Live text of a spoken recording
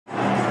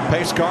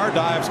Pace car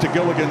dives to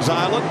Gilligan's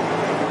Island.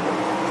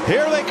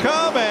 Here they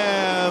come,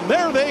 and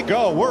there they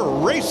go. We're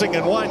racing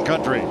in wine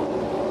country.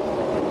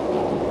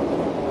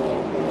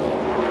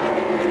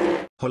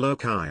 Hello,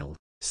 Kyle.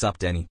 Sup,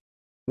 Denny?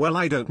 Well,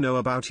 I don't know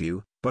about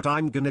you, but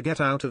I'm gonna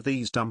get out of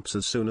these dumps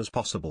as soon as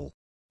possible.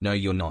 No,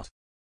 you're not.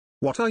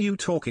 What are you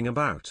talking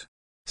about?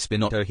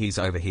 Spinotto, he's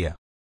over here.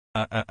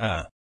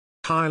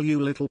 Kyle, you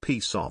little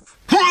piece of.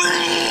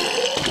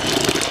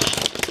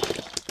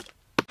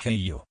 Hey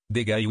you,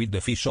 the guy with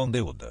the fish on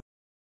the wood.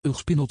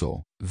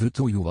 Spinotto, what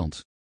do you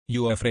want?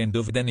 You a friend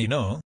of Danny,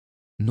 no?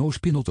 No,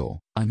 Spinotto,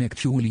 I'm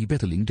actually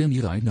battling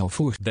Danny right now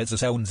for... That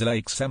sounds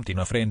like something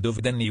a friend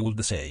of Danny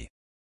would say.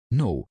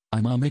 No,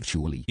 I'm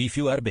actually... If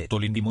you are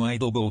battling him, why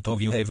do both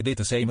of you have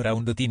that same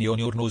round tinny on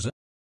your nose?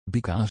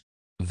 Because...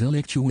 Well,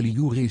 actually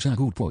you raise a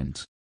good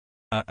point.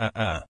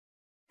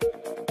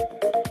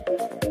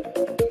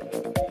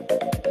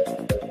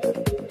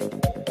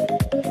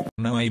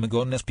 Now I'm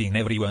gonna spin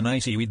everyone I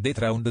see with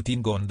that round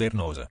tin on their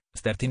nose,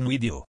 starting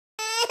with you.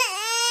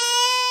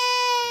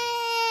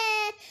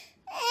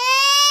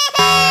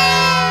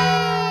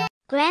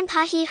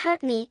 Grandpa, he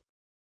hurt me.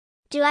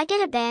 Do I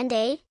get a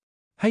band-aid?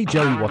 Hey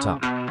Joey, what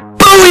up?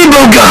 Bowie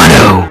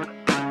Bogano!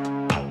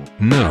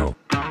 No.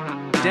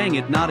 Dang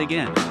it, not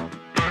again.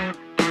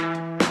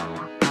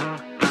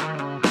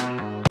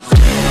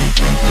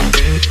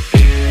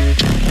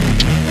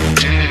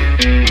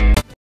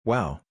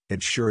 Wow,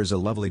 it sure is a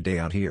lovely day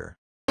out here.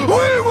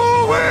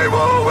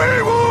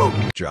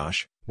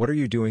 Josh, what are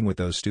you doing with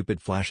those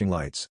stupid flashing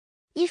lights?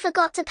 You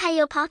forgot to pay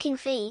your parking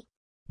fee.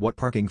 What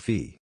parking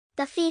fee?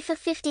 The fee for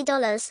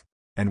 $50.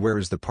 And where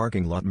is the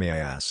parking lot, may I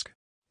ask?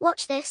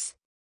 Watch this.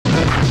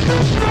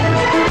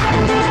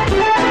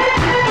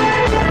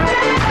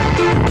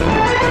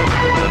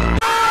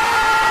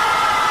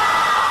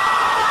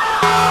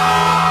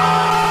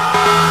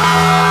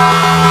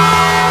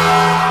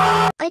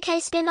 Okay,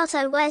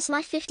 Spinotto, where's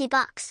my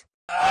 $50?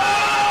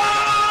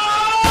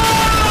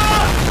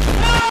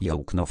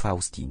 Joukno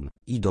Faustin,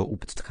 Ido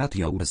upthat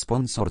your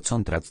sponsor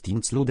contract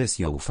includes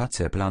your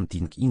face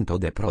planting into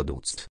the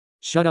product.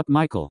 Shut up,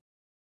 Michael.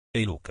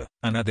 Hey look,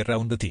 another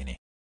round tinny.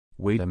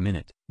 Wait a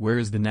minute, where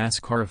is the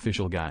NASCAR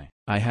official guy?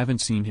 I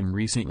haven't seen him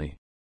recently.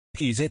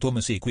 He's a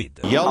Thomas Quid.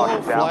 Yellow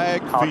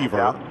flag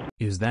fever.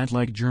 Is that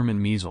like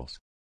German measles?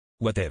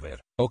 Whatever.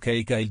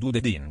 Okay, Kyle, do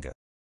the thing.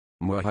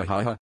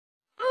 Mwahaha.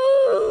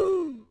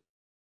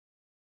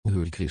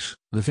 Hurry, Chris,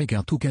 we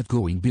got to get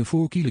going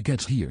before Kyle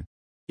gets here.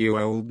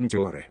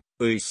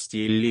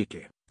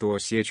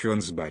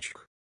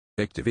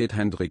 Activate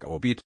Hendrik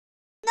Orbit.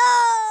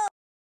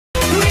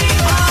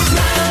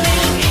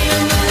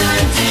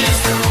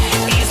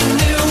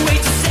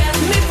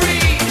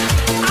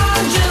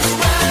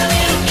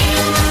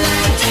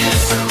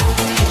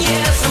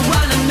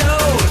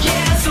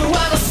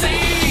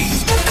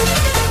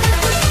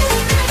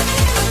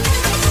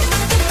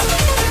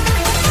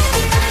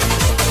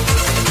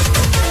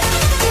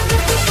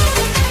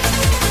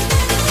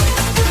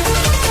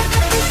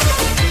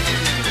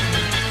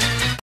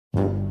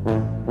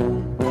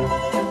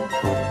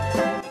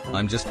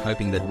 I'm just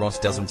hoping that Ross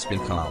doesn't spin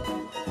Carl.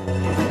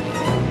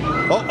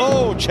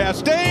 Oh,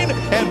 Chastain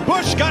and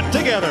Busch got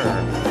together.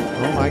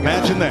 Oh my God.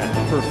 Imagine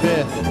that. For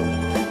fifth.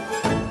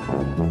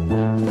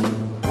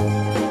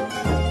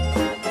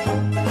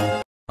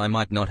 I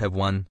might not have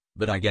won,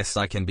 but I guess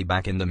I can be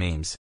back in the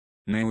memes.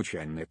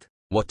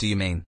 What do you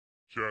mean?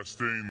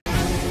 Chastain.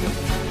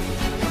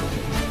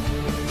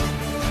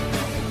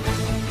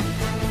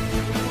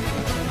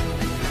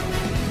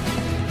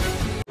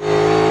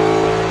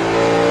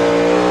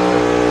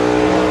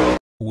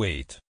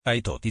 Wait, I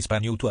thought he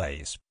span you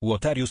twice.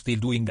 What are you still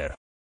doing there?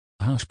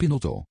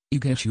 Spinotto, I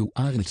guess you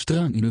aren't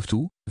strong enough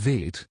to,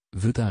 wait,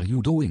 what are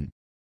you doing?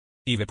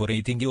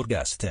 Evaporating your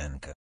gas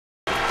tank.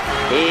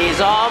 He's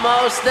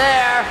almost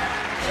there.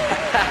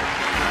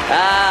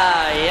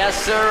 Yes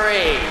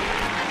sirree.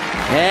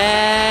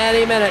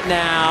 Any minute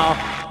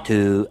now.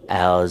 2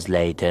 hours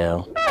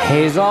later.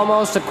 He's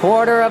almost a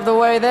quarter of the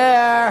way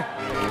there.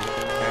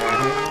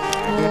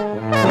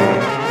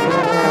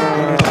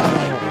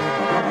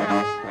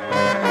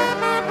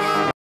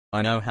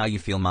 I know how you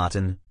feel,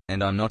 Martin,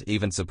 and I'm not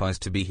even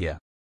supposed to be here.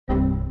 Tuck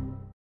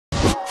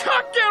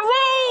and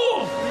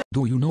roll!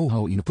 Do you know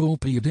how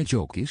inappropriate that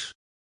joke is?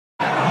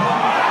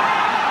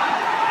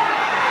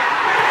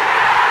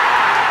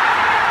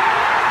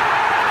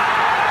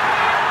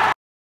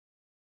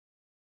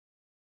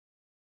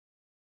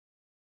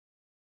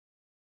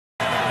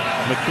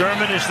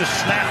 McDermott is the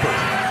snapper.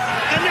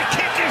 And the